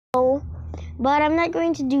But I'm not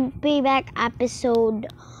going to do payback episode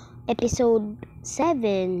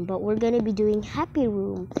 7, but we're gonna be doing Happy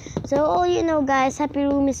Room. So all you know, guys, Happy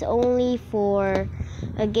Room is only for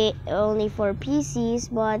only for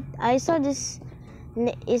PCs. But I saw this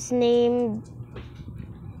is named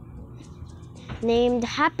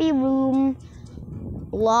Happy Room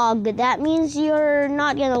log. That means you're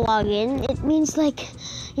not gonna log in. It means like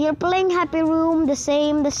you're playing Happy Room, the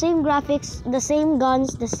same graphics, the same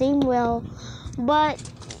guns, the same well, but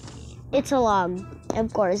it's a log.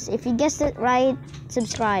 Of course, if you guessed it right,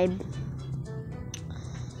 subscribe.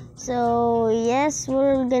 So yes,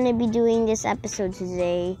 we're gonna be doing this episode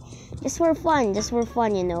today, just for fun,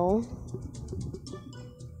 you know.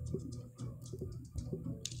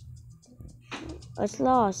 Oh, it's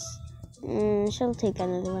lost. Shall take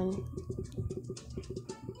another one.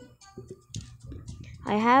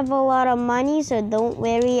 I have a lot of money, so don't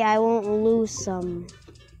worry, I won't lose some.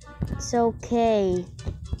 It's okay.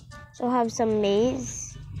 So have some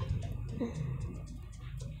maize.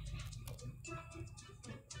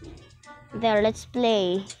 There, let's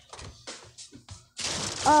play.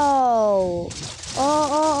 Oh,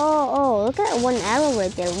 look at that one arrow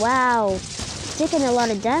right there. Wow, it's taking a lot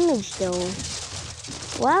of damage though.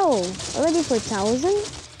 Wow, already 4,000?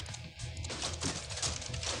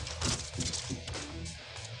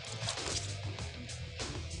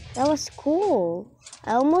 That was cool.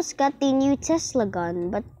 I almost got the new Tesla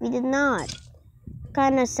gun, but we did not.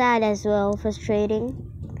 Kinda sad as well, frustrating.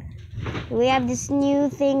 We have this new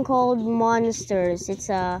thing called monsters. It's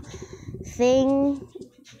a thing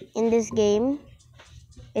in this game.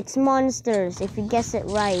 It's monsters, if you guess it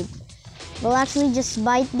right. We'll actually just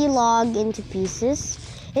bite the log into pieces.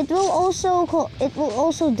 It will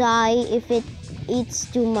also die if it eats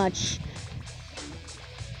too much.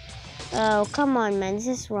 Oh, come on, man. This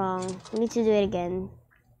is wrong. I need to do it again.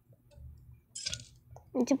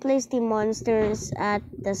 I need to place the monsters at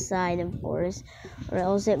the side, of course, or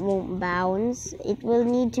else it won't bounce. It will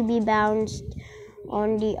need to be bounced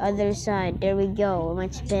on the other side. There we go.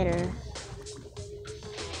 Much better.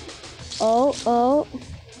 Oh.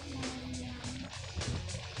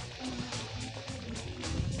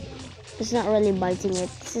 It's not really biting it.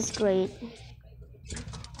 This is great.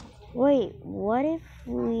 Wait, what if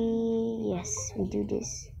we... Yes, we do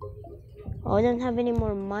this. Oh, I don't have any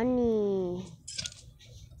more money.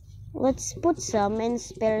 Let's put some and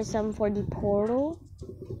spare some for the portal.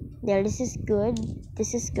 There, this is good.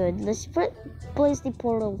 Let's place the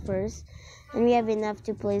portal first. And we have enough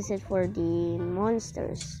to place it for the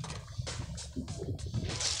monsters.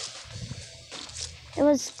 It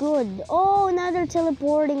was good. Oh, now they're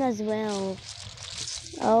teleporting as well.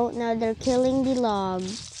 Oh, now they're killing the log.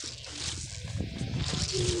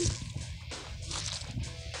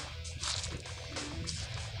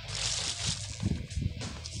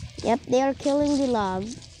 Yep, they are killing the log.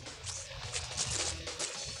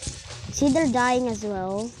 See, they're dying as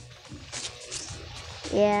well.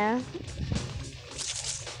 Yeah.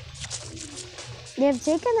 They've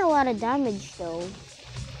taken a lot of damage though.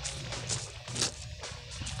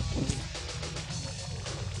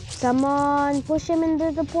 Come on, push him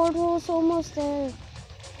into the portal. It's almost there.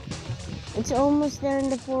 It's almost there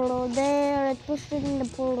in the portal. There, it pushed it in the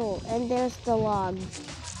portal. And there's the log.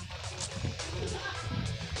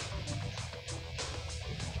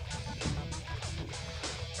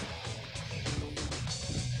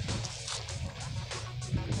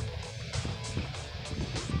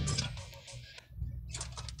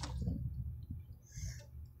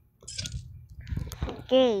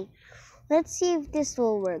 Okay, let's see if this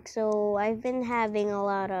will work. So I've been having a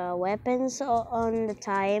lot of weapons on the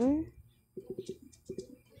time.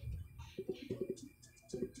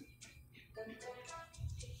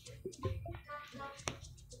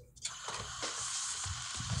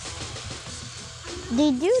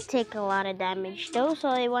 They do take a lot of damage though, so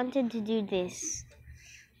I wanted to do this.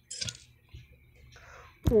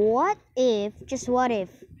 What if, just what if,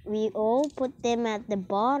 we all put them at the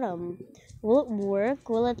bottom? Will it work?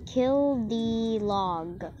 Will it kill the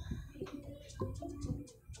log?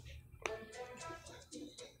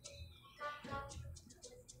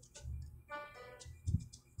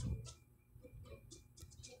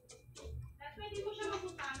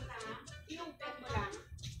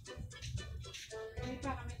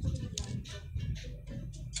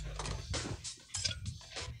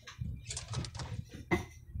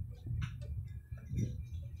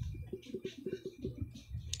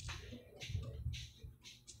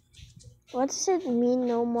 What does it mean,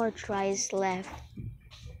 no more tries left?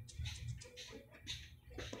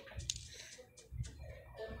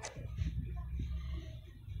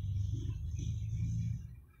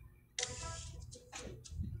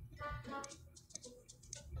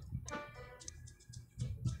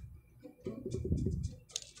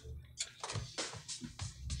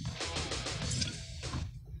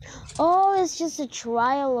 Oh, it's just a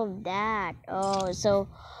trial of that. Oh, so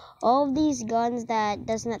all of these guns that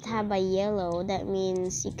does not have a yellow, that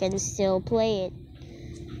means you can still play it.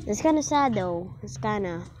 It's kind of sad though. It's kind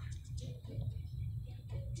of.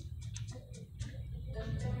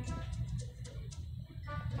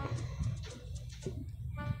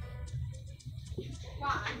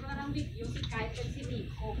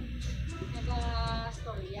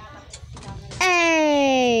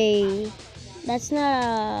 Hey, that's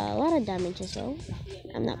not a lot of damage as well.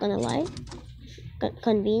 I'm not gonna lie.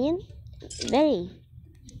 Convenient, very.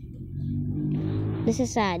 This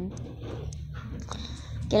is sad.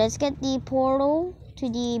 Okay, let's get the portal to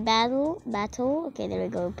the battle. Okay, there we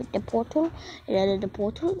go. Put the portal. The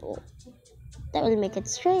portal. Oh, that will make it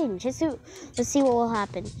strange. Let's see what will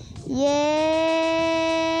happen.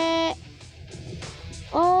 Yeah.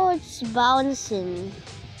 Oh, it's bouncing.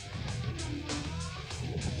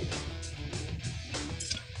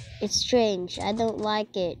 It's strange. I don't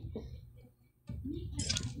like it.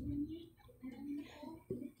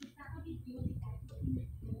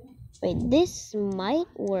 Wait, this might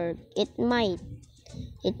work. It might.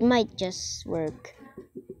 It might just work.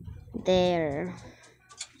 There.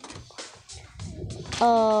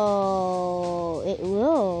 Oh, it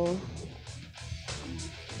will.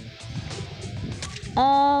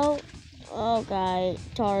 Oh, God,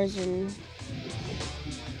 Tarzan.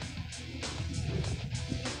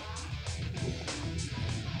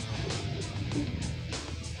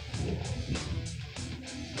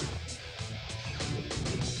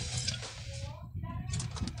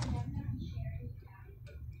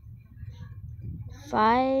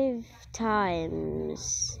 Five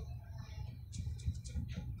times.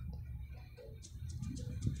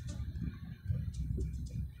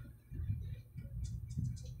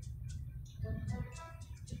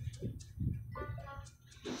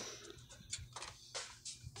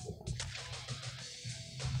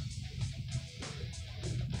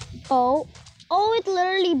 Oh, it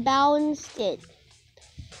literally bounced it.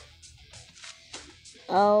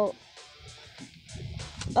 Oh,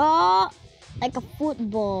 like a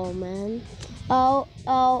football, man. Oh.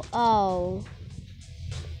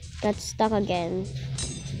 Got stuck again.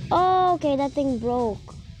 Oh, okay, that thing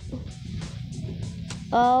broke.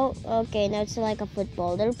 Oh, okay, now it's like a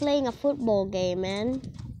football. They're playing a football game, man.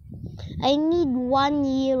 I need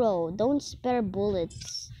 €1. Don't spare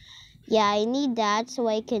bullets. Yeah, I need that so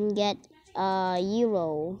I can get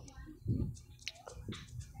euro.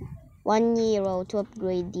 €1 to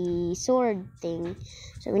upgrade the sword thing.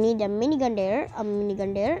 So we need a minigun there, a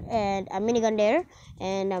minigun there, and a minigun there,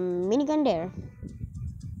 and a minigun there.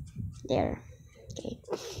 There. Okay.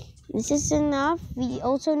 This is enough. We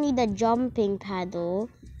also need a jumping paddle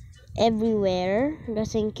everywhere,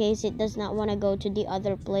 just in case it does not want to go to the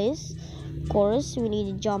other place. Of course, we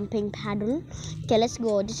need a jumping paddle. Okay, let's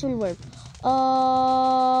go. This will work.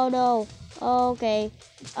 Oh no. Okay.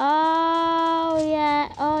 Oh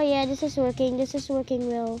yeah, this is working. This is working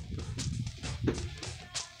well.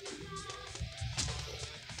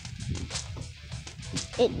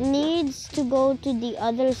 It needs to go to the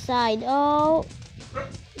other side. Oh,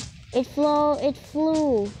 it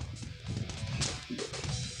flew.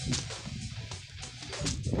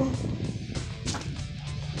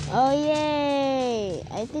 Oh yay!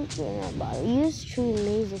 I think we're about to use true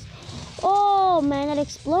lasers. Oh man, that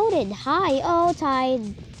exploded. Hi. Oh,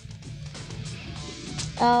 tide.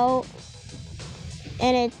 Oh,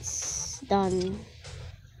 and it's done.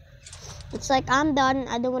 It's like I'm done.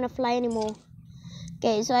 I don't want to fly anymore.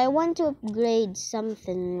 Okay, so I want to upgrade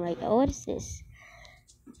something. Like, oh, what is this?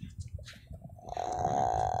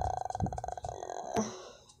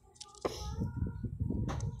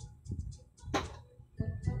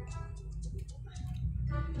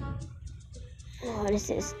 Oh, this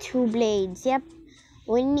is 2 blades. Yep,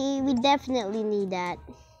 we definitely need that.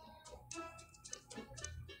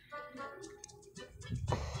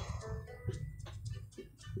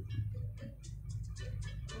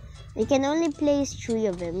 We can only place 3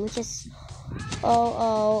 of them, which is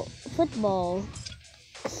football.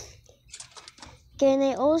 Can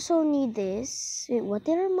I also need this? Wait, what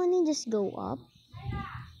did our money just go up?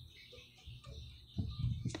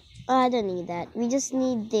 I don't need that. We just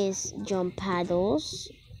need these jump paddles.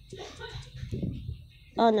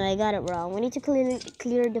 Oh no, I got it wrong. We need to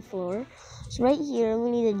clear the floor. So right here, we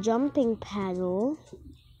need a jumping paddle.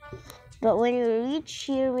 But when we reach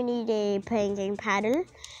here, we need a painting paddle.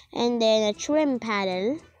 And then a trim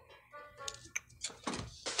paddle.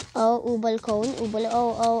 Oh, ubal cone.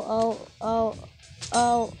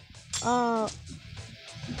 Oh.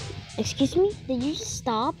 Excuse me? Did you just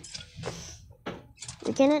stop?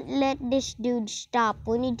 We cannot let this dude stop.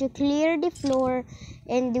 We need to clear the floor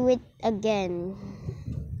and do it again.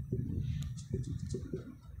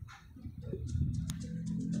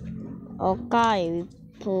 Okay, we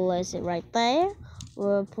place it right there.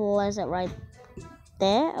 We'll place it right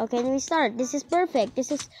there. Okay, then we start. This is perfect.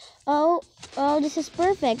 This is this is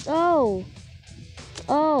perfect. Oh.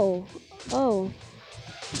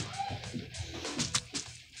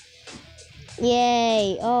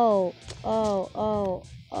 Yay. Oh.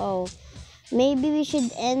 Maybe we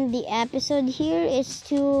should end the episode here. It's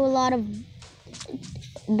too a lot of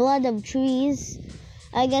blood of trees.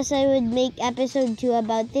 I guess I would make episode 2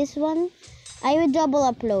 about this one. I will double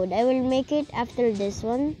upload. I will make it after this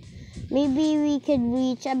one. Maybe we could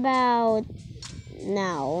reach about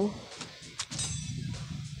now.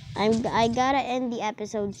 I gotta end the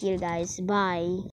episode here, guys. Bye.